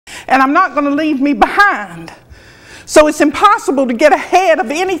and I'm not going to leave me behind. So it's impossible to get ahead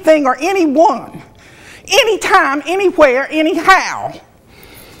of anything or anyone, anytime, anywhere, anyhow.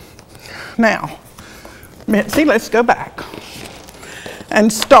 Now, Mitzi, let's go back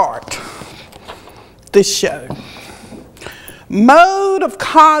and start this show. Mode of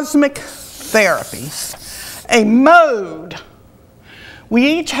cosmic therapy. A mode.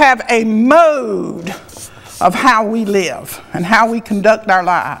 We each have a mode of how we live and how we conduct our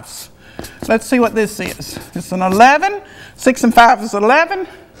lives. Let's see what this is. It's an 11. 6 and 5 is 11.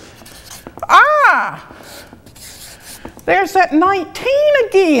 Ah! There's that 19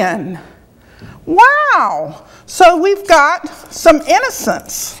 again. Wow! So we've got some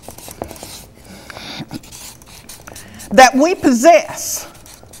innocence that we possess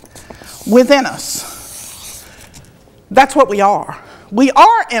within us. That's what we are. We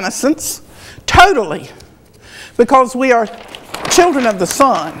are innocence, totally, because we are children of the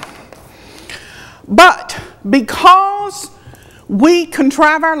sun. But because we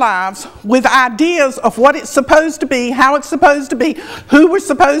contrive our lives with ideas of what it's supposed to be, how it's supposed to be, who we're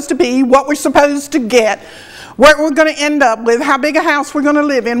supposed to be, what we're supposed to get, where we're going to end up with, how big a house we're going to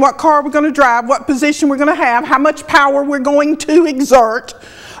live in, what car we're going to drive, what position we're going to have, how much power we're going to exert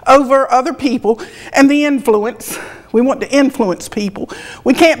over other people, and the influence. We want to influence people.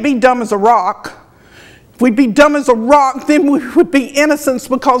 We can't be dumb as a rock. If we'd be dumb as a rock, then we would be innocents,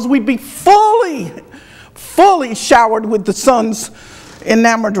 because we'd be fully showered with the sun's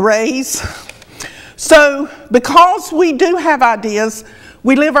enamored rays. So, because we do have ideas,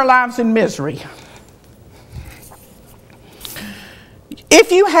 we live our lives in misery.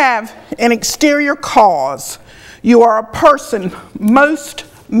 If you have an exterior cause, you are a person most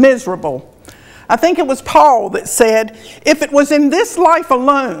miserable. I think it was Paul that said, if it was in this life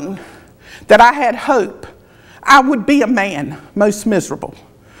alone that I had hope, I would be a man most miserable.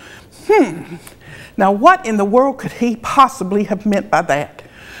 Now, what in the world could he possibly have meant by that?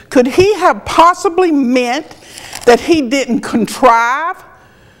 Could he have possibly meant that he didn't contrive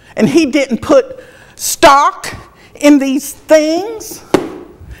and he didn't put stock in these things,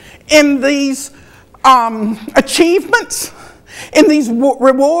 in these achievements, in these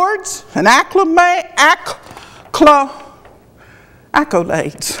rewards and accolades?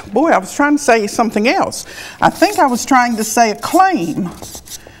 Boy, I was trying to say something else. I think I was trying to say acclaim.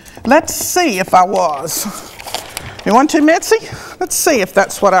 Let's see if I was. You want to, Mitzi? Let's see if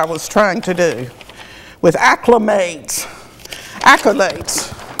that's what I was trying to do with acclamates.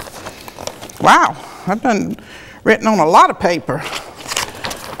 Accolades. Wow, I've written on a lot of paper.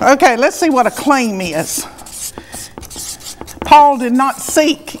 Okay, let's see what acclaim is. Paul did not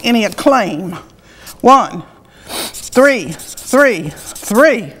seek any acclaim. 1, 3, 3,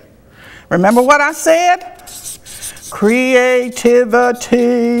 3. Remember what I said? Creativity.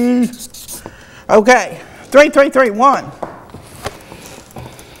 Okay, 3, 3, 3, 1.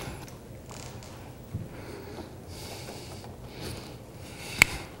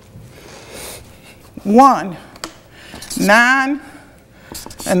 1, 9,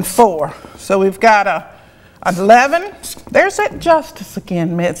 and 4. So we've got a 11. There's that justice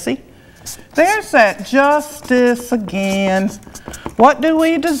again, Mitzi. There's that justice again. What do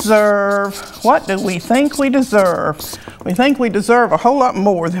we deserve? What do we think we deserve? We think we deserve a whole lot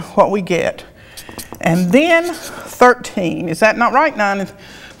more than what we get. And then 13. Is that not right? 9 and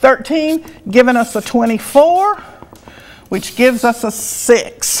 13, giving us a 24, which gives us a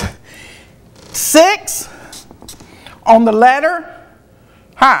 6. 6 on the letter,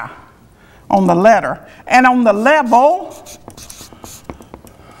 high on the letter, and on the level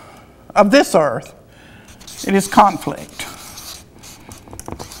of this earth, it is conflict.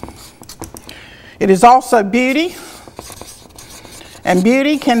 It is also beauty, and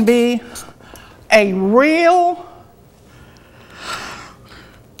beauty can be a real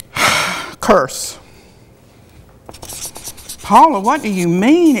curse. Paula, what do you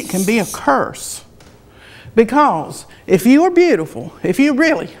mean it can be a curse? Because if you are beautiful, if you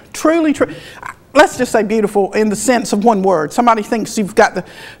really, truly, let's just say beautiful in the sense of one word. Somebody thinks you've got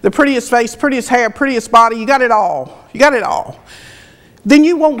the prettiest face, prettiest hair, prettiest body, you got it all. You got it all. Then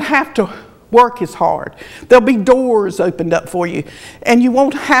you won't have to work as hard. There'll be doors opened up for you, and you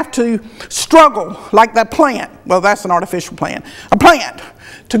won't have to struggle like that plant. Well, that's an artificial plant. A plant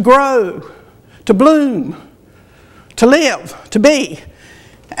to grow, to bloom, to live, to be.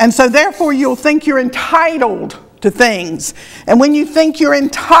 And so therefore you'll think you're entitled to things. And when you think you're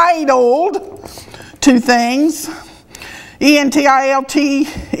entitled to things, E-N-T-I-L-T-E-D,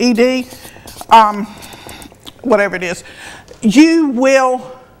 whatever it is, you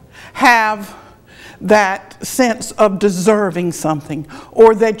will have that sense of deserving something,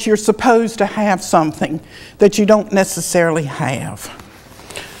 or that you're supposed to have something that you don't necessarily have.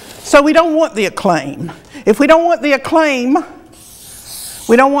 So we don't want the acclaim. If we don't want the acclaim,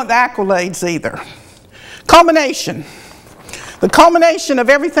 we don't want the accolades either. Culmination. The culmination of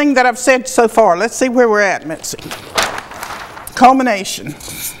everything that I've said so far. Let's see where we're at, Mitzi. Culmination.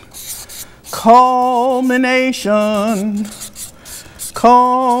 Culmination.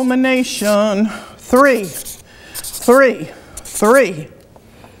 Culmination. 3.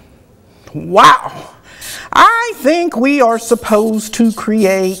 Wow. I think we are supposed to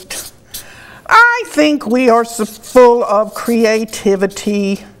create. I think we are full of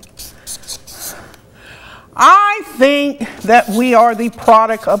creativity. I think that we are the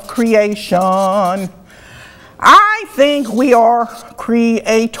product of creation. I think we are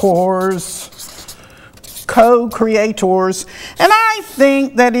creators, co-creators. And I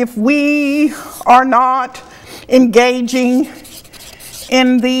think that if we are not engaging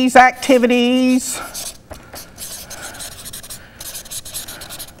in these activities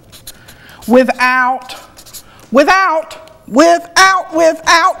without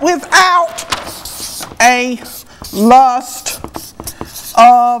a lust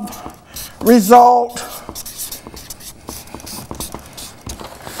of result,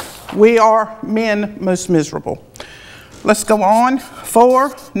 we are men most miserable. Let's go on.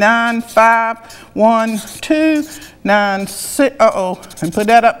 4, 9, 5, 1, 2, 9, 6. And put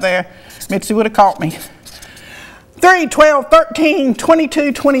that up there. Mitzi would have caught me. 3, 12, 13,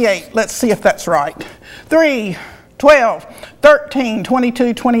 22, 28. Let's see if that's right. 3, 12, 13,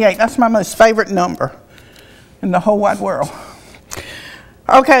 22, 28. That's my most favorite number in the whole wide world.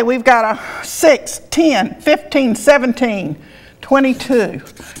 Okay, we've got a 6, 10, 15, 17, 22.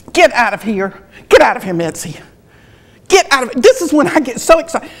 Get out of here. Get out of here, Mitzi. Get out of it. This is when I get so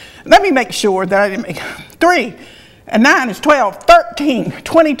excited. Let me make sure that I didn't make 3 and 9 is 12, 13,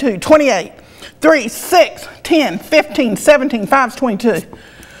 22, 28. 3, 6, 10, 15, 17, 5 is 22.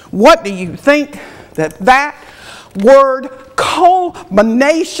 What do you think that word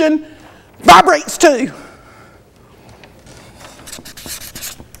culmination vibrates to?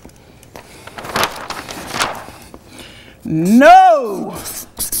 No.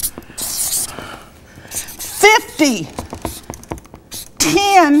 50,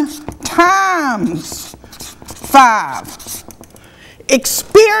 10 times 5.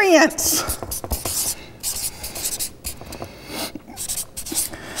 Experience.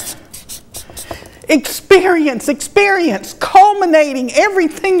 Experience, culminating.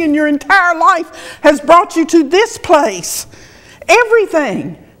 Everything in your entire life has brought you to this place.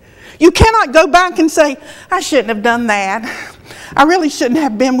 Everything. You cannot go back and say, I shouldn't have done that. I really shouldn't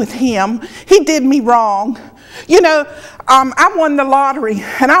have been with him. He did me wrong. You know, I won the lottery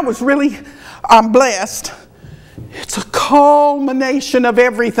and I was really blessed. It's a culmination of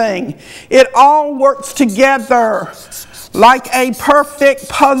everything. It all works together like a perfect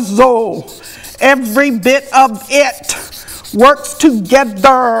puzzle. Every bit of it works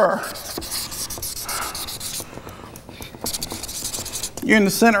together. You're in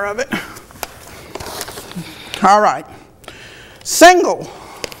the center of it. All right. Single.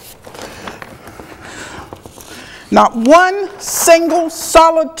 Not one single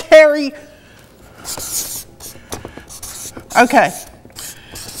solitary. Okay.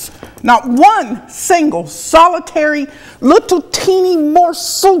 Not one single solitary little teeny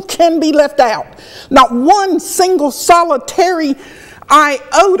morsel can be left out. Not one single solitary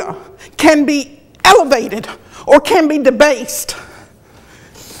iota can be elevated or can be debased.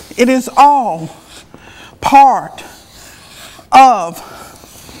 It is all part of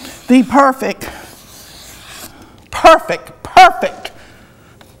the perfect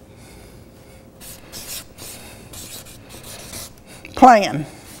plan,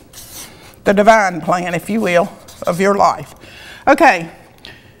 the divine plan, if you will, of your life. Okay,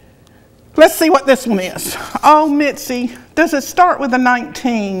 let's see what this one is. Oh, Mitzi, does it start with a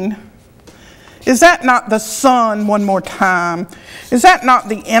 19? Is that not the sun one more time? Is that not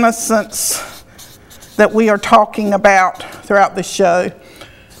the innocence that we are talking about throughout the show?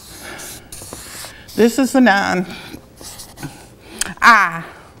 This is the 9. I.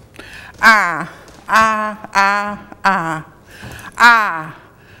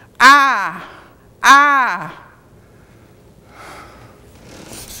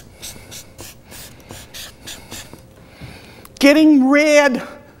 Getting rid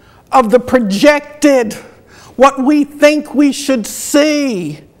of the projected, what we think we should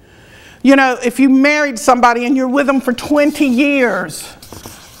see. You know, if you married somebody and you're with them for 20 years,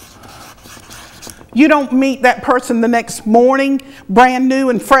 You don't meet that person the next morning, brand new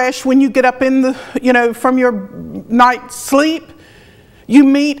and fresh when you get up in the, from your night's sleep. You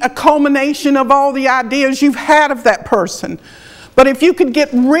meet a culmination of all the ideas you've had of that person. But if you could get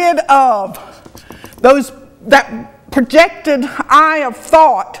rid of that projected eye of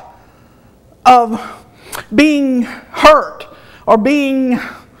thought of being hurt or being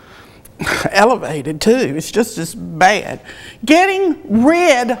elevated too, it's just as bad. Getting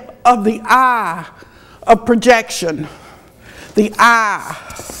rid of the eye of projection. The eye.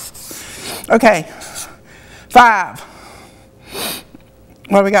 Okay, 5.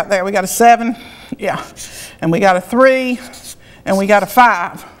 What do we got there? We got a 7, yeah, and we got a 3, and we got a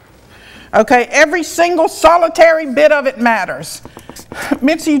 5. Okay, every single solitary bit of it matters.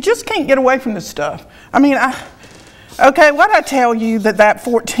 Mitzi, you just can't get away from this stuff. I mean, okay, what I tell you that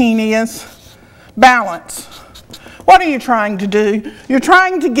 14 is? Balance. What are you trying to do? You're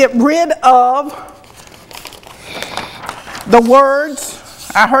trying to get rid of the words.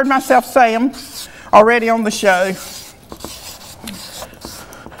 I heard myself say them already on the show.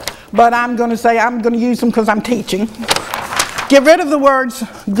 But I'm going to use them because I'm teaching. Get rid of the words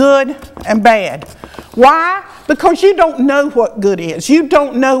good and bad. Why? Because you don't know what good is. You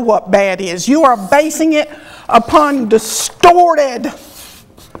don't know what bad is. You are basing it upon distorted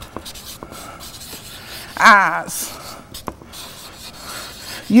eyes.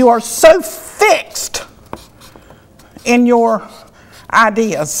 You are so fixed in your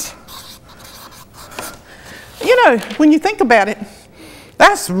ideas. You know, when you think about it,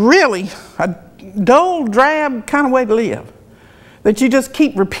 that's really a dull, drab kind of way to live. That you just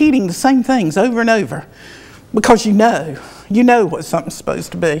keep repeating the same things over and over because you know what something's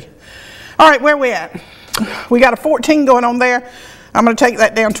supposed to be. All right, where are we at? We got a 14 going on there. I'm going to take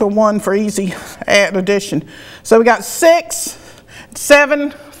that down to a 1 for easy addition. So we got 6, 7,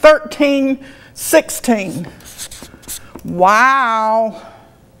 13, 16. Wow.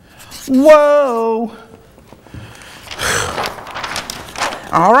 Whoa.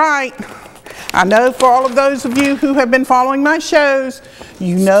 All right. I know for all of those of you who have been following my shows,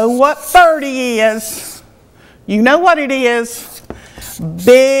 you know what 30 is. You know what it is.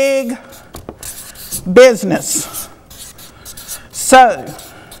 Big business. So,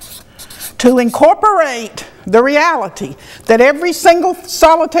 to incorporate the reality that every single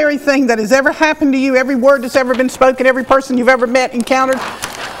solitary thing that has ever happened to you, every word that's ever been spoken, every person you've ever met, encountered,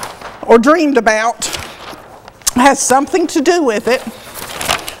 or dreamed about, has something to do with it.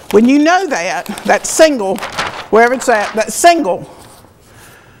 When you know that single, wherever it's at, that single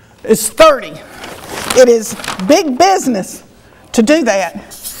is 30. It is big business to do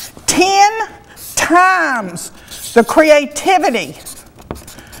that. 10 times the creativity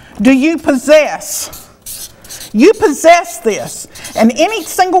do you possess. You possess this. And any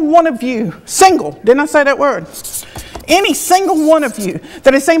single one of you, didn't I say that word? Any single one of you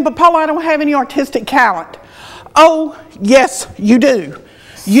that is saying, but Paula, I don't have any artistic talent. Oh, yes, you do.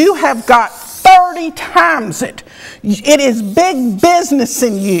 You have got 30 times it. It is big business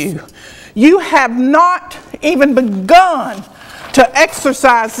in you. You have not even begun to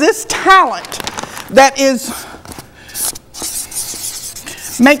exercise this talent that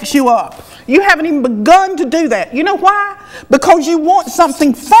makes you up. You haven't even begun to do that. You know why? Because you want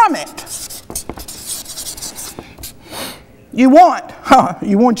something from it. You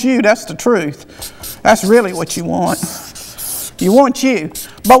want you, that's the truth. That's really what you want. You want you.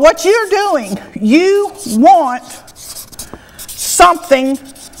 But what you're doing, you want something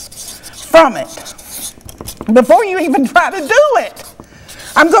from it. Before you even try to do it.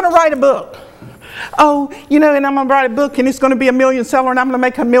 I'm going to write a book. Oh, and I'm going to write a book and it's going to be a million seller and I'm going to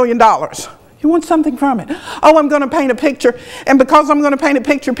make $1 million. You want something from it. Oh, I'm going to paint a picture, and because I'm going to paint a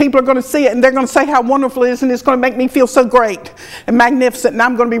picture, people are going to see it and they're going to say how wonderful it is, and it's going to make me feel so great and magnificent, and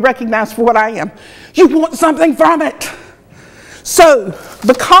I'm going to be recognized for what I am. You want something from it. So,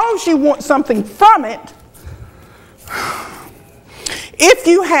 because you want something from it, if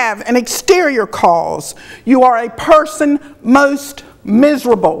you have an exterior cause, you are a person most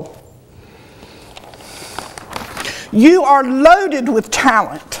miserable. You are loaded with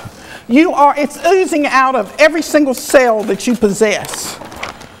talent. It's oozing out of every single cell that you possess.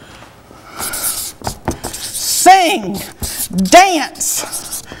 Sing,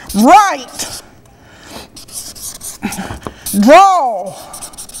 dance, write, draw,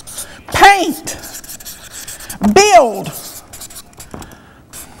 paint, build.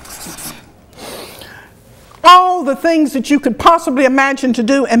 All the things that you could possibly imagine to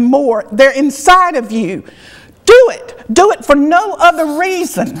do and more, they're inside of you. Do it. Do it for no other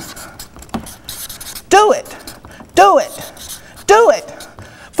reason. Do it. Do it. Do it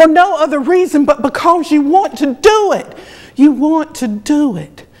for no other reason but because you want to do it. You want to do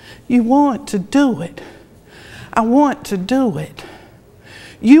it. You want to do it. I want to do it.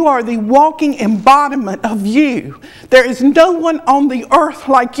 You are the walking embodiment of you. There is no one on the earth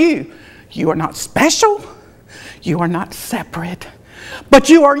like you. You are not special. You are not separate. But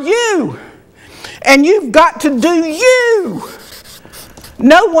you are you. And you've got to do you.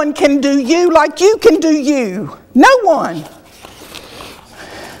 No one can do you like you can do you. No one.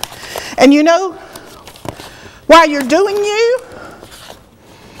 And you know why you're doing you?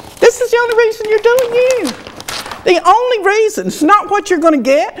 This is the only reason you're doing you. The only reason. It's not what you're going to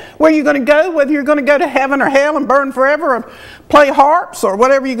get, where you're going to go, whether you're going to go to heaven or hell and burn forever or play harps or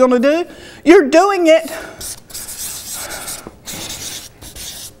whatever you're going to do. You're doing it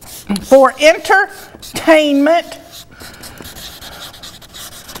for entertainment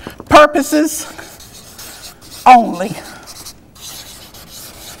purposes only.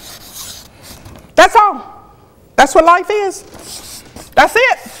 That's all. That's what life is. That's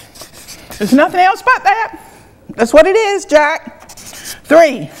it. There's nothing else but that. That's what it is, Jack.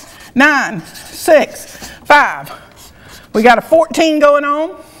 3, 9, 6, 5. We got a 14 going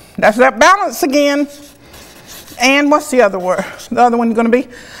on. That's that balance again. And what's the other word? The other one going to be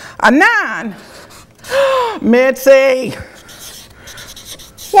a 9. Mitzi.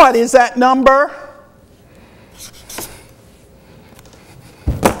 What is that number?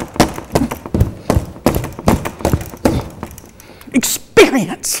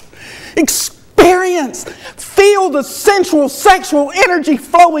 Experience. Experience. Feel the sensual, sexual energy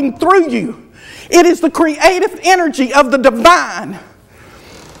flowing through you. It is the creative energy of the divine.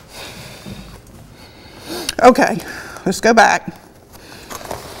 Okay, let's go back.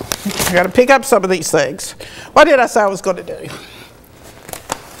 I got to pick up some of these things. What did I say I was going to do?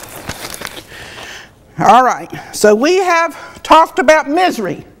 All right, so we have talked about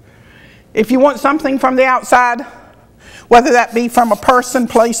misery. If you want something from the outside, whether that be from a person,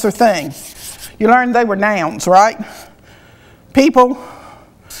 place, or thing. You learned they were nouns, right? People,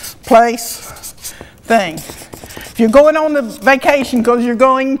 place, thing. If you're going on the vacation because you're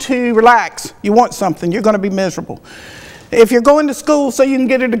going to relax, you want something, you're going to be miserable. If you're going to school so you can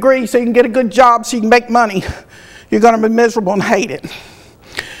get a degree, so you can get a good job, so you can make money, you're going to be miserable and hate it.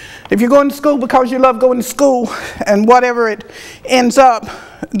 If you're going to school because you love going to school and whatever it ends up,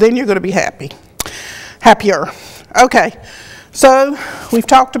 then you're going to be happy. Happier. Okay, so we've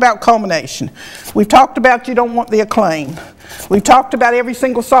talked about culmination. We've talked about you don't want the acclaim. We've talked about every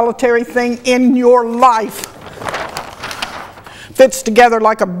single solitary thing in your life fits together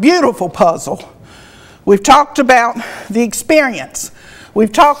like a beautiful puzzle. We've talked about the experience.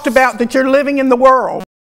 We've talked about that you're living in the world.